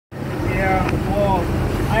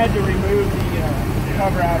had to remove the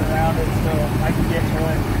cover out around it so I could get to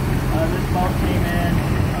it. This boat came in.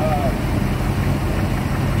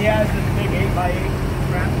 He has this big 8x8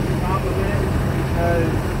 strap to the top of it because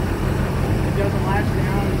it doesn't latch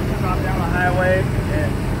down, drop down the highway, and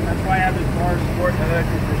that's why I have this bar support the hood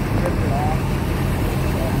because it rips it off.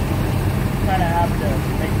 So kind of have to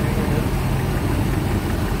make do with it.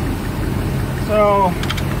 So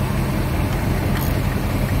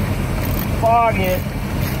fog it.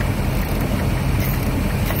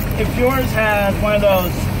 If yours has one of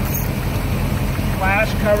those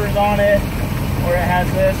flash covers on it, or it has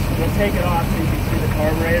this, you'll take it off so you can see the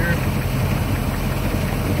carburetor.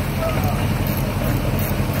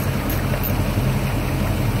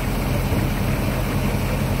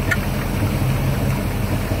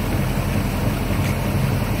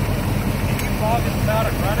 Fog is about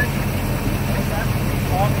it running.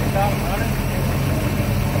 Fog is about it running.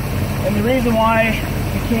 And the reason why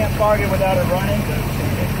you can't fog it without it running is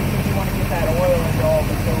because you want to get that oil into all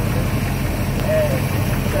the cylinders. And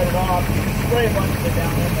set it off. You can spray a bunch of it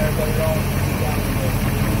down in there, but it all goes down in there.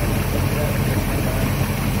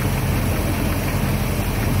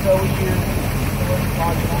 So we use the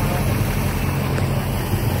fog oil.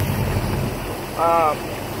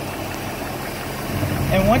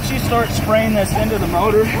 And once you start spraying this into the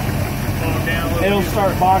motor, it'll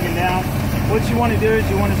start bogging down. What you want to do is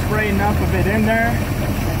you want to spray enough of it in there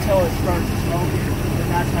until it starts smoking,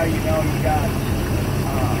 and that's how you know you got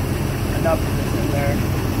enough of this in there.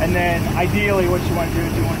 And then ideally what you want to do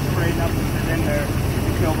is you want to spray enough of it in there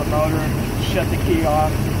to kill the motor, shut the key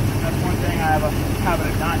off. That's one thing I have a habit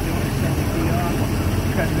of not doing is shut the key off,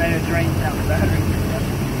 because then it drains out the battery.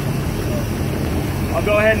 So I'll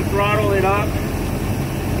go ahead and throttle it up.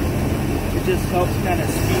 It just helps kind of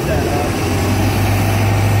speed that up.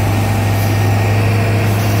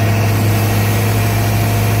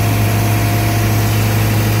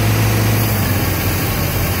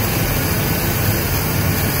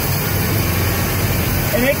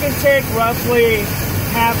 And it can take roughly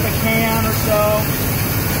half a can or so.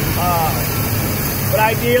 But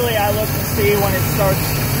ideally I look to see when it starts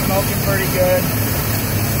smoking pretty good.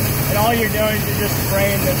 And all you're doing is you're just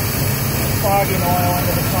spraying this fogging oil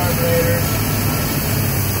into the carburetor.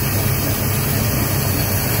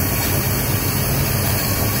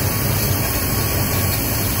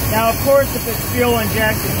 Now of course if it's fuel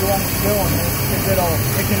injected you won't be doing this because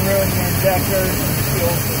it can ruin your injectors and the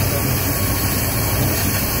fuel system.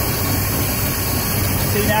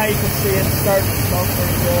 See, now you can see it starting to smoke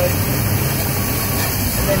pretty good.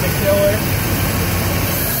 And then to kill it.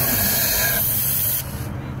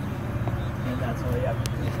 And that's all you have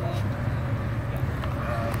to do.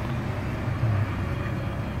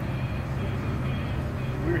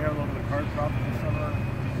 We were having a little bit of card drop in the summer.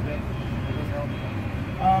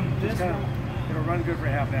 This it'll run good for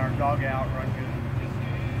half an hour, dog out, run good.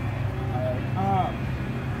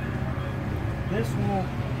 This will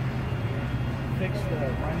fix the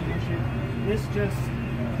running issue. This just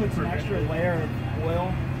puts an extra layer of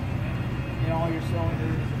oil in all your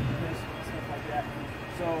cylinders and pistons and stuff like that.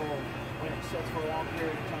 So when it sits for a long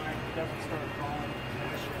period of time, it doesn't start crawling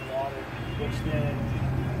unless you're in water, which then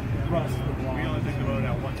rusts the block. We only took the boat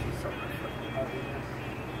out once this summer.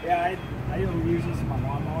 Yeah, I don't use this in my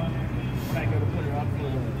lawnmower. When I go to put it up for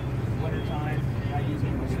the winter time, I use it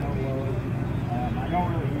in my snow blower. I don't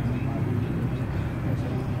really use it in my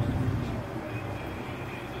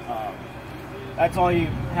that's all you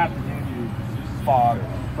have to do to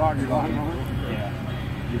fog your lawnmower. Yeah.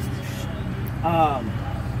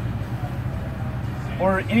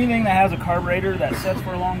 Or anything that has a carburetor that sits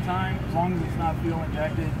for a long time, as long as it's not fuel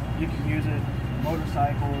injected, you can use it.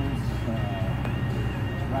 Motorcycles,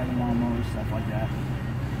 riding lawnmowers, stuff like that.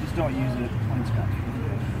 Just don't use it when it's got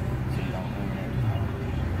fuel, so you don't ruin it.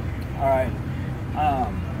 All right.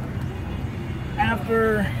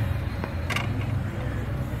 After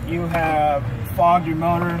you have fogged your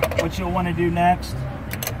motor, what you'll want to do next,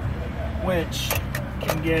 which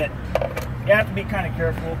can get, you have to be kind of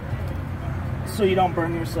careful so you don't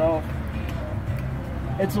burn yourself.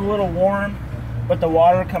 It's a little warm, but the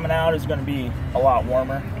water coming out is going to be a lot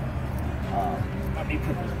warmer. Let me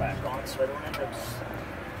put this back on so I don't end up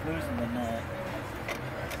losing the nut.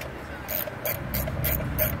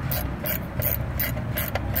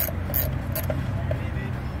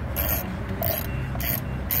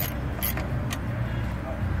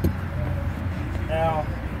 Now,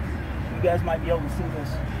 you guys might be able to see this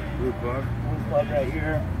blue plug right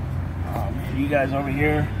here. For you guys over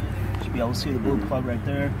here, you should be able to see the blue plug right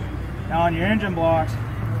there. Now on your engine blocks,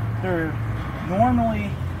 they're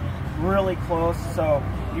normally really close, so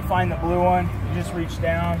you find the blue one, you just reach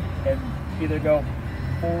down and either go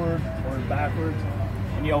forward or backwards,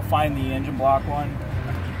 and you'll find the engine block one.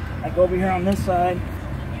 I go over here on this side,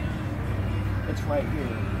 it's right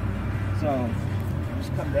here. So you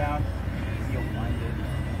just come down, you'll find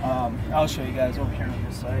it. I'll show you guys over here on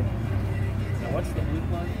this side. Now what's the blue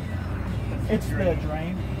plug? It's the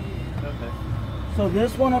drain. Okay. So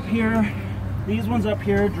this one up here, these ones up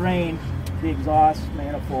here drain the exhaust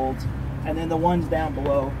manifolds, and then the ones down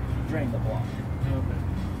below drain the block. Okay.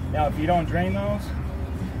 Now if you don't drain those,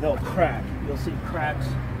 they'll crack. You'll see cracks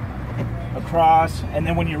across, and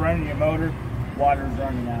then when you're running your motor, water's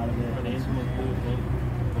running out of it.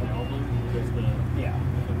 Yeah.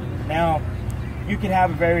 Now you can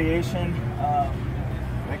have a variation.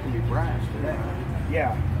 That can be brass.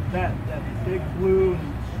 Yeah. That big blue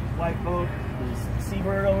and white boat is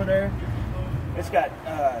Seabird over there. It's got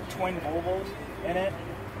twin ovals in it,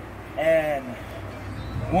 and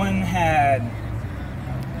one had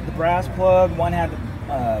the brass plug, one had the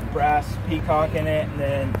brass peacock in it, and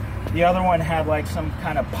then the other one had like some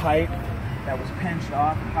kind of pipe that was pinched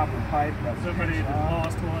off, a copper pipe. Somebody had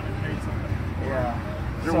lost one and made something. Yeah.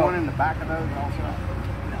 Is there one in the back of those also?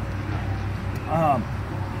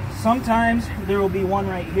 Sometimes there will be one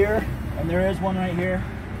right here, and there is one right here.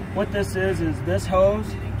 What this is this hose,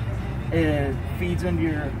 it feeds into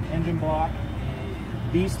your engine block.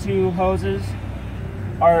 These two hoses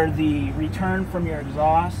are the return from your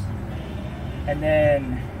exhaust, and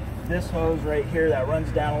then this hose right here that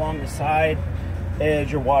runs down along the side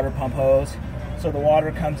is your water pump hose. So the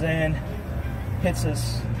water comes in, hits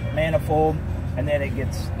this manifold, and then it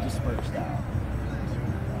gets dispersed out.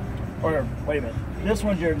 Or wait a minute, this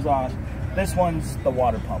one's your exhaust, this one's the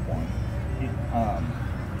water pump one.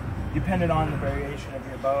 Depending on the variation of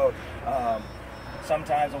your boat,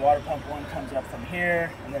 sometimes the water pump one comes up from here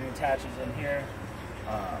and then attaches in here.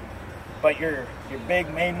 But your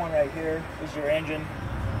big main one right here is your engine,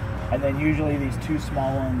 and then usually these two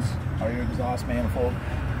small ones are your exhaust manifold.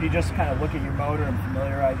 You just kind of look at your motor and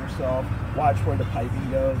familiarize yourself, watch where the piping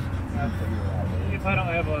goes, and figure it out. If I don't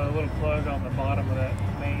have a little plug on the bottom of that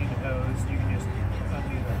main hose, you can just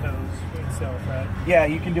undo the hose itself, right? Yeah,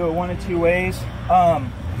 you can do it one of two ways.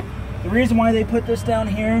 The reason why they put this down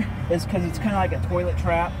here is because it's kind of like a toilet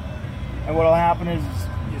trap, and what will happen is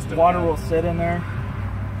water will sit in there.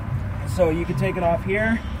 So you can take it off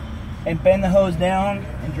here and bend the hose down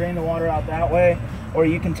and drain the water out that way, or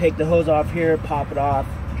you can take the hose off here, pop it off,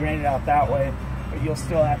 drain it out that way, but you'll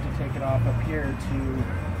still have to take it off up here to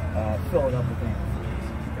fill it up with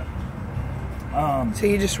antifreeze. So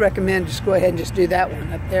you just recommend just go ahead and just do that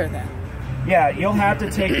one up there then? Yeah, you'll have to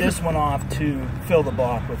take this one off to fill the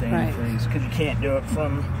block with antifreeze, because you can't do it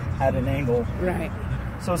from at an angle. Right.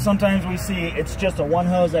 So sometimes we see it's just a one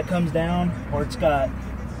hose that comes down, or it's got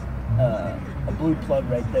a blue plug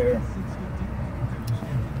right there.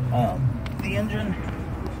 The engine,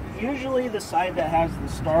 usually the side that has the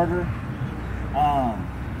starter,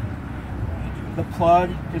 the plug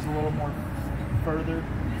is a little more further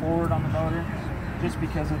forward on the motor, just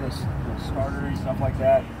because of the starter and stuff like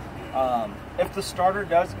that. If the starter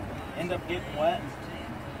does end up getting wet,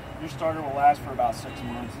 your starter will last for about 6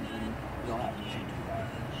 months, and then you'll have to change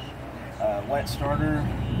it. Wet starter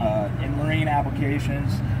in marine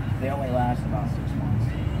applications, they only last about 6 months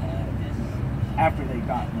after they've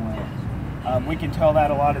gotten wet. We can tell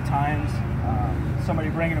that a lot of times. Somebody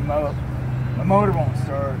bringing a motor, the motor won't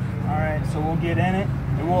start. All right, so we'll get in it,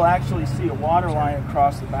 and we'll actually see a water line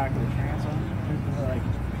across the back of the transom. We're like,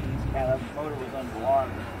 yeah, that motor was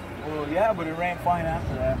underwater. Well, yeah, but it ran fine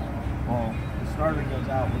after that. Well, the starter goes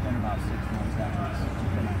out within about 6 months after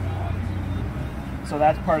it's been underwater. So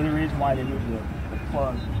that's part of the reason why they moved the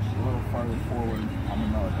plug a little farther forward on the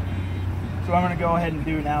motor. So what I'm going to go ahead and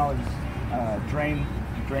do now is drain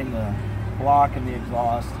the block and the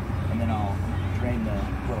exhaust, and then I'll drain the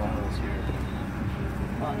little hose here.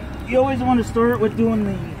 You always want to start with doing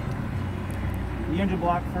the engine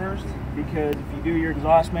block first, because if you do your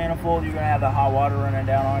exhaust manifold, you're going to have the hot water running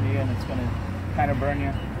down on you, and it's going to kind of burn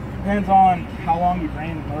you. Depends on how long you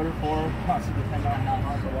drain the motor for. Also depends on how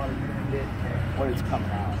much the water you're going to get, what it's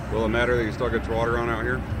coming out. Will it matter that you still get your water on out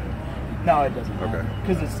here? No, it doesn't matter. Okay.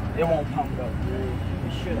 Because it won't pump it up through.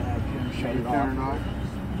 You should have to shut it off.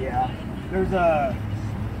 Yeah. There's a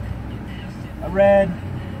red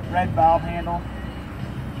valve handle.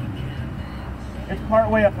 It's part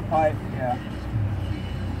way up the pipe. Yeah.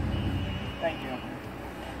 Thank you.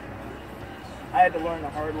 I had to learn the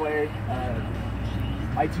hard way.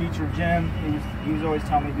 My teacher, Jim, he was always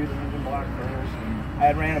telling me to do the engine block first. And I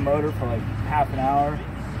had ran a motor for like half an hour.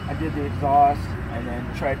 I did the exhaust and then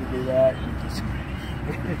tried to do that. And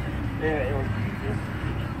It was,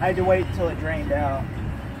 I had to wait until it drained out.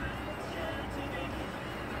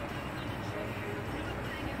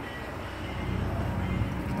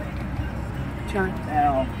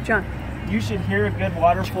 John, you should hear a good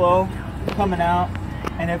water flow coming out,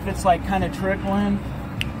 and if it's like kind of trickling,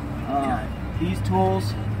 these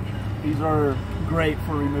tools, these are great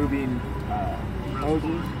for removing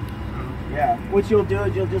hoses. Yeah, what you'll do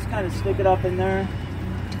is you'll just kind of stick it up in there,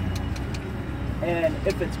 and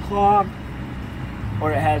if it's clogged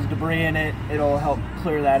or it has debris in it, it'll help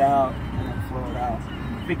clear that out and then flow it out.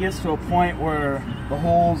 If it gets to a point where the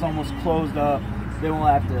hole's almost closed up, then we'll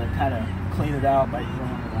have to kind of clean it out by drilling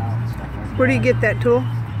it out and stuff like that. Where do you get that tool?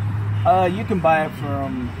 You can buy it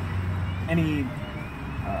from any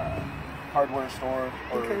hardware store.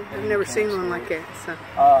 Or okay, I've never seen one like that. So.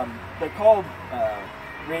 They're called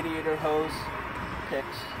radiator hose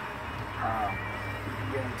picks.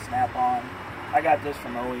 You get them snap-on. I got this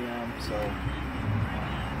from OEM, so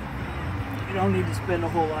you don't need to spend a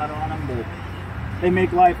whole lot on them, but they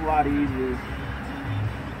make life a lot easier.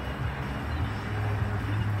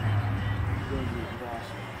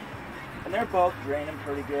 And they're both draining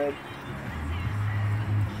pretty good.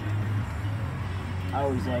 I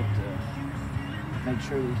always like to make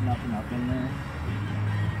sure there's nothing up in there.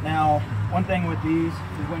 Now, one thing with these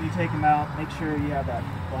is when you take them out, make sure you have that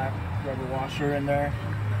black rubber washer in there.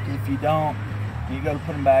 If you don't, and you go to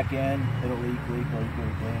put them back in, it'll leak.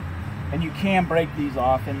 And you can break these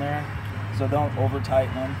off in there, so don't over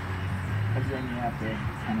tighten them, because then you have to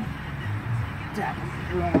kind of tap them,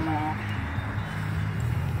 drill them out.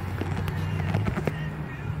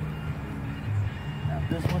 Now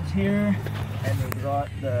this one's here, and we brought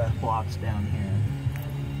the blocks down here.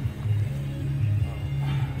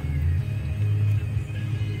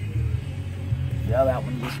 Yeah, that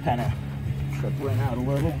one just kind of trickling out a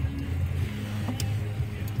little.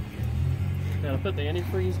 Now to put the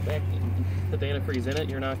antifreeze back, put the antifreeze in it,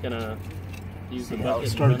 you're not gonna use the bucket.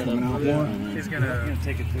 Start coming out more. He's gonna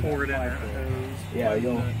take it, pour it in that hose. Yeah,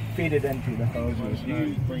 you'll feed it in through the hoses.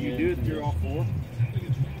 You do it through all four?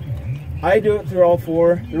 I do it through all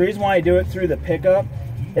four. The reason why I do it through the pickup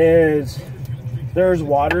is there's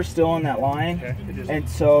water still in that line, and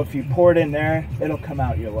so if you pour it in there, it'll come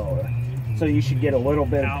out your lower. So you should get a little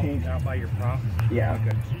bit of pink. Out by your prop? Yeah.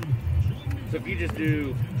 Okay. So if you just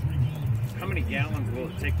do, how many gallons will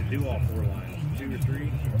it take to do all four lines? 2 or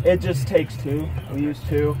 3? It just takes 2. We use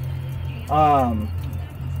 2.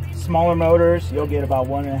 Smaller motors, you'll get about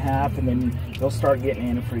 1.5, and then you'll start getting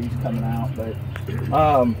antifreeze coming out. But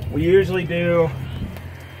we usually do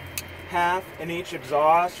half in each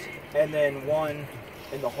exhaust, and then 1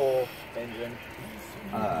 in the whole engine.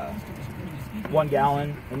 1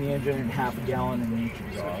 gallon in the engine and half a gallon in each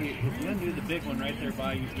exhaust. So if you undo the big one right there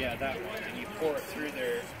by you, yeah, that one, and you pour it through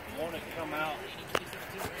there, won't it come out?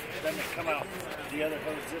 Doesn't it come out the other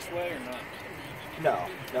hose this way or not?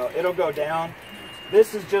 No, it'll go down.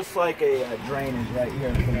 This is just like a drainage right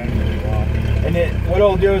here from the engine block. And what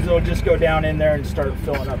it'll do is it'll just go down in there and start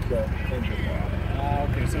filling up the engine block.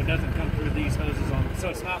 Okay, so it doesn't come through these hoses on, so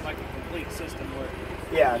it's not like a complete system where...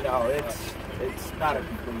 Yeah, no, it's not a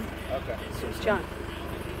complete system. John.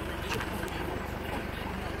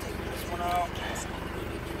 Take this one out.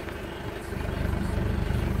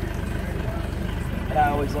 And I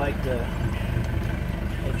always like to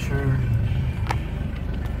make sure.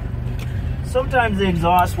 Sometimes the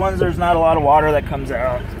exhaust ones, there's not a lot of water that comes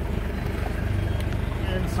out.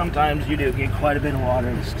 And sometimes you do get quite a bit of water.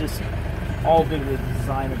 It's just all due to the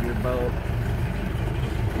design of your boat.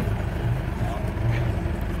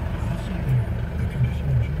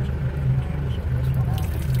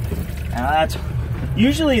 Now that's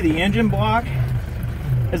usually the engine block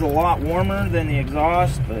is a lot warmer than the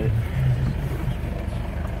exhaust, but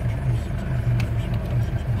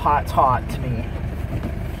hot's hot to me.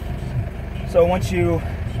 So once you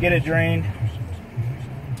get it drained,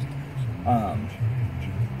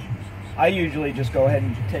 I usually just go ahead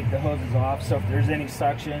and take the hoses off. So if there's any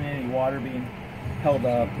suction, any water being held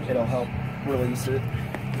up, it'll help release it.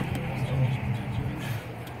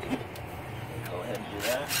 Go ahead and do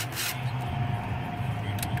that.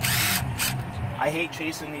 I hate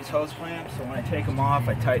chasing these hose clamps, so when I take them off,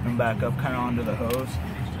 I tighten them back up kind of onto the hose.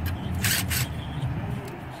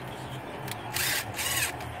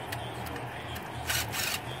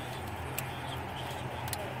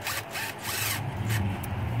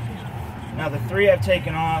 Now the 3 I've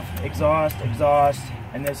taken off, exhaust,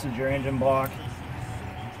 and this is your engine block.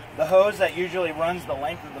 The hose that usually runs the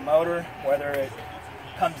length of the motor, whether it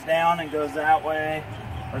comes down and goes that way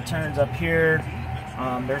or turns up here,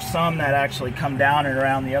 There's some that actually come down and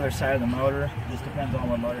around the other side of the motor. Just depends on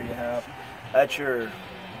what motor you have. That's your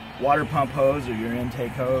water pump hose or your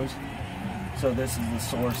intake hose. So this is the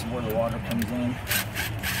source of where the water comes in.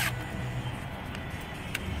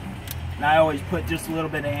 And I always put just a little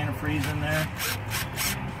bit of antifreeze in there,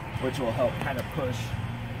 which will help kind of push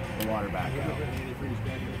the water back out.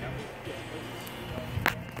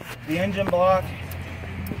 The engine block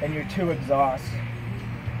and your 2 exhausts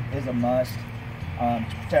is a must to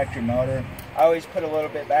protect your motor. I always put a little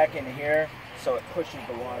bit back into here so it pushes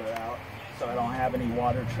the water out, so I don't have any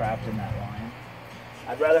water trapped in that line.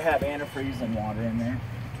 I'd rather have antifreeze than water in there.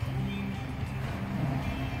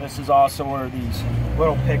 This is also where these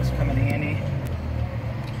little picks come in handy,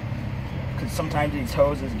 because sometimes these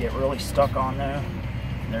hoses get really stuck on there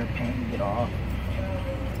and they're a pain to get off.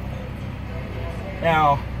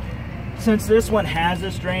 Now, since this one has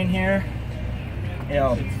this drain here, you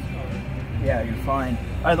know, yeah, you're fine.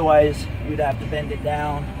 Otherwise, you'd have to bend it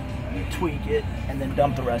down, tweak it, and then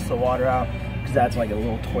dump the rest of the water out, because that's like a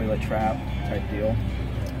little toilet trap type deal.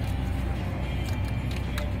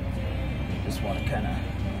 Just want to kind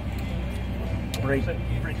of break.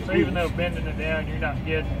 So even though bending it down,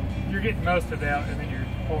 you're getting most of it out, and then you're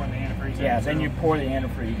pouring the antifreeze in. Yeah, then you pour the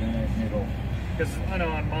antifreeze in it, and it'll. Because I know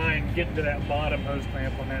on mine, getting to that bottom hose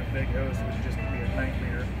clamp on that big hose would just be a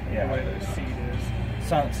nightmare. Yeah. The way the seat is.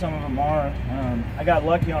 Some of them are. I got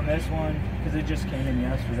lucky on this one because it just came in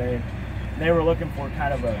yesterday. They were looking for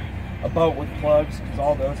kind of a boat with plugs, because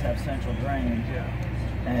all those have central drains. Yeah.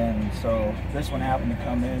 And so this one happened to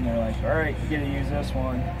come in. They're like, all right, you get to use this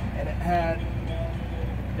one. And it had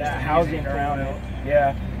that housing around it.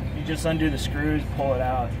 Yeah, you just undo the screws, pull it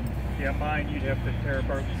out. Yeah, mine, you'd have to tear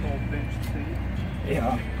apart this whole bench seat.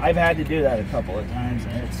 Yeah, I've had to do that a couple of times,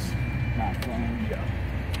 and it's not fun. Yeah.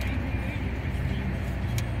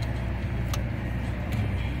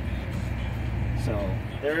 So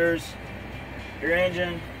there's your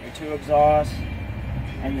engine, your 2 exhausts,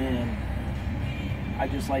 and then I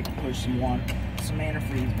just like to push some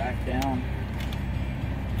antifreeze back down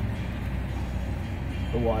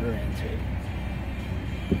the water intake.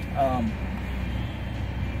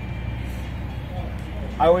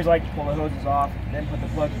 I always like to pull the hoses off, then put the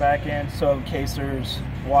plugs back in, so in case there's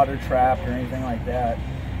water trapped or anything like that,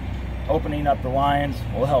 opening up the lines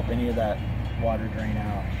will help any of that water drain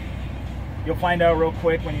out. You'll find out real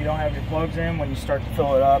quick when you don't have your plugs in. When you start to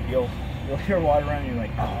fill it up, you'll hear water running, and you're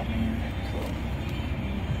like, oh man. So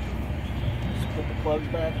just put the plugs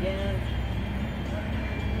back in.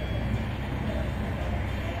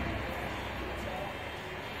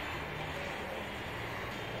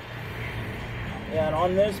 Yeah, and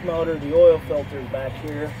on this motor, the oil filter is back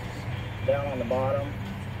here, down on the bottom.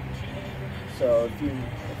 So if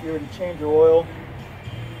you were to change your oil,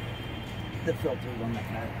 the filter is on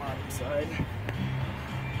that back bottom side.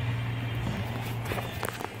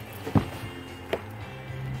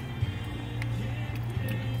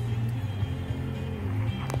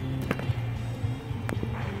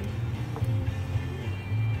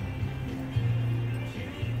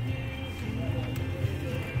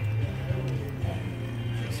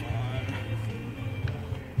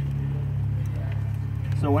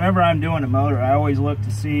 So whenever I'm doing a motor, I always look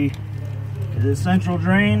to see, is it central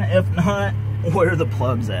drain? If not, where are the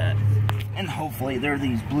plugs at? And hopefully they're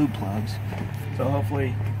these blue plugs. So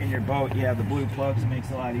hopefully in your boat you have the blue plugs. It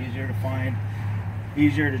makes it a lot easier to find,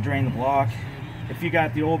 easier to drain the block. If you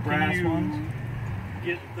got the old brass ones,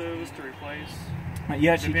 Get those to replace.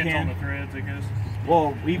 Yes, you Depends can. on the threads, I guess.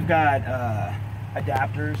 Well, we've got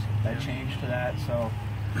adapters that change to that. So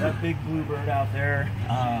that big bluebird out there,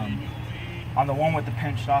 on the one with the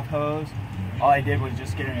pinched off hose, all I did was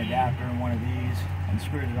just get an adapter in one of these and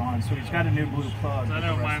screwed it on. So he's got a new blue plug. So I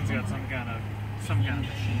know mine's got some kind of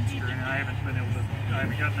machine screw in it. I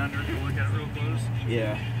haven't gotten under it to look at it real close.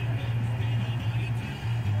 Yeah.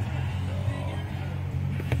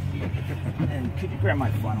 And could you grab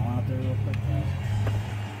my funnel out there real quick, please?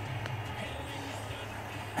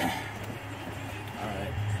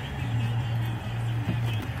 Alright.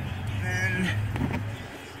 And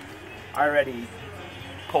I already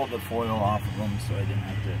pulled the foil off of them, so I didn't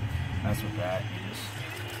have to mess with that. Just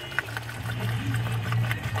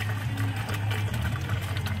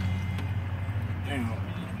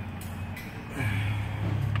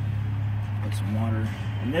put some water.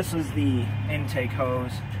 And this is the intake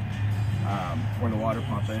hose where the water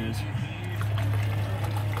pump is.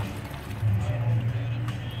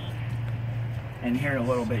 And here in a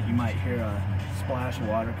little bit you might hear a splash of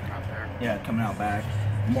water out there. Yeah, coming out back.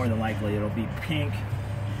 More than likely it'll be pink,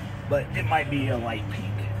 but it might be a light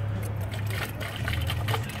pink.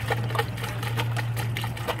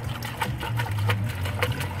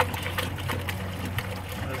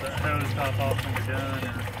 hose top off when you're done?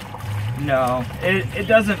 Or No, it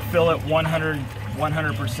doesn't fill it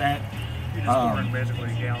 100%. you're just pouring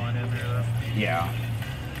basically a gallon in there, though? Yeah.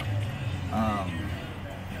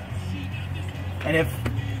 And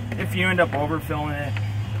if you end up overfilling it,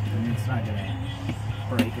 then it's not gonna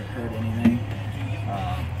break or hurt anything.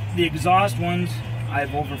 The exhaust ones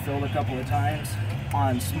I've overfilled a couple of times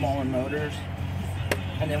on smaller motors,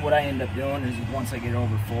 and then what I end up doing is once I get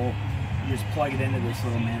over full, you just plug it into this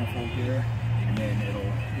little manifold here, and then it'll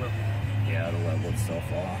level itself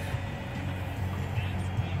off.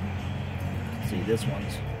 See, this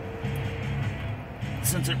one's,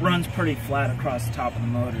 since it runs pretty flat across the top of the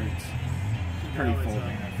motor, it's pretty full.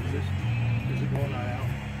 Is it going out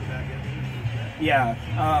the back end? Yeah.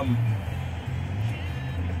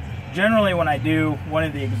 Generally, when I do one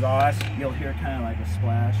of the exhausts, you'll hear kind of like a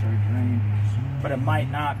splash or a drain, but it might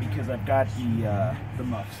not because I've got the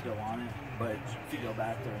muff still on it. But if you go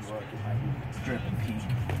back there and look, it might be dripping pink.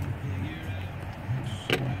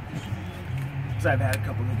 Because I've had a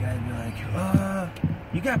couple of guys be like,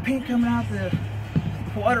 you got pink coming out the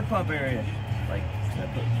water pump area. Like, I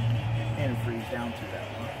put antifreeze down through that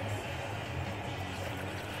one.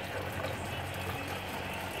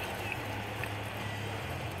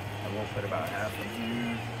 We'll put about half in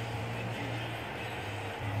here.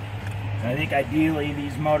 And I think ideally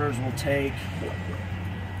these motors will take,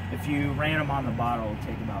 if you ran them on the bottle, it'll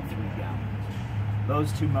take about 3 gallons.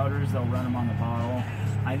 Those two motors, they'll run them on the bottle.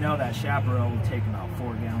 I know that chaparral will take about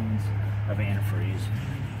 4 gallons of antifreeze.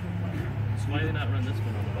 So why do they not run this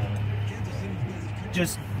one on the bottom?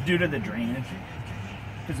 Just due to the drainage.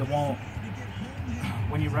 Because it won't,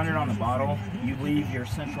 when you run it on the bottle, you leave your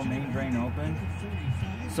central main drain open.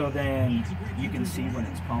 So then you can see when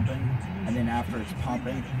it's pumping, and then after it's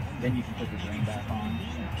pumping, then you can put the drain back on.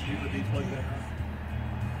 You put these plugs back on?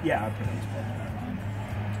 Yeah, I put these plugs back on.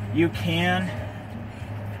 You can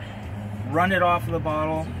run it off of the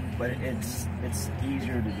bottle, but it's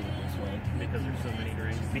easier to do it this way. Because there's so many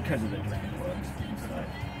drains? Because of the drain plugs and stuff.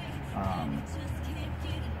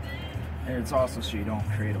 And it's also so you don't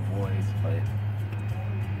create a void, but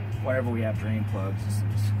whenever we have drain plugs, this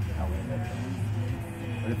is how we end up doing.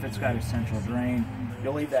 But if it's got a central drain,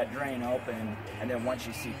 you'll leave that drain open, and then once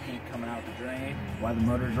you see pink coming out the drain while the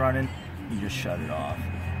motor's running, you just shut it off.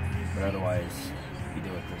 But otherwise, you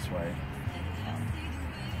do it this way.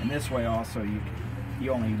 And this way also,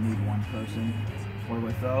 you only need one person. Where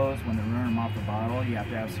with those, when they're running them off the bottle, you have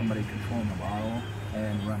to have somebody controlling the bottle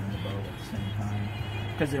and running the boat at the same time.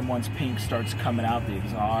 Because then once pink starts coming out the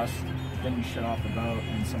exhaust, then you shut off the boat,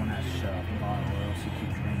 and someone has to shut off the bottle, or else you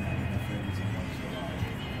keep draining that antifreeze and most of it.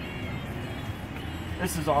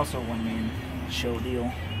 This is also a one-man show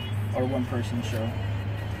deal, or one-person show.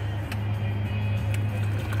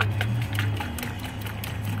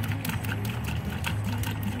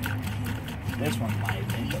 This one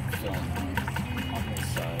might end up filling on this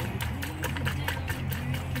side.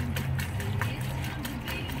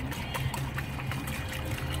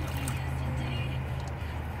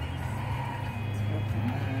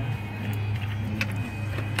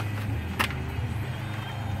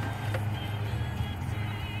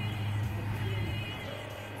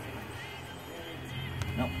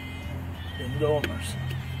 Nope, didn't go over.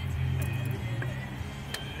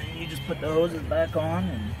 And you just put the hoses back on,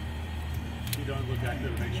 and You don't look back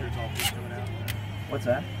there to make sure it's all pink coming out? what's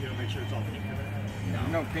that? You don't make sure it's all pink coming out?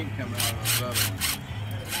 No pink coming out of those other ones.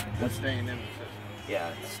 That's staying in the system.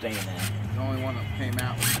 Yeah, it's staying in. The only one that came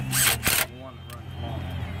out was the one that runs long.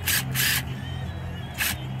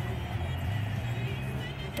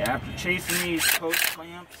 Yeah, after chasing these post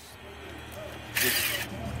clamps, it's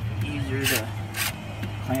easier to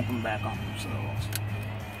clamp them back on themselves.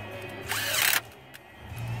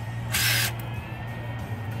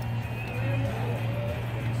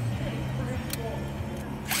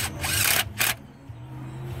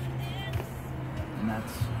 And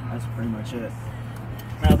that's pretty much it.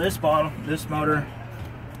 Now this motor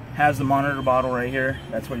has the monitor bottle right here.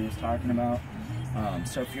 That's what he was talking about.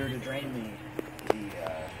 So if you were to drain the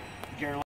gear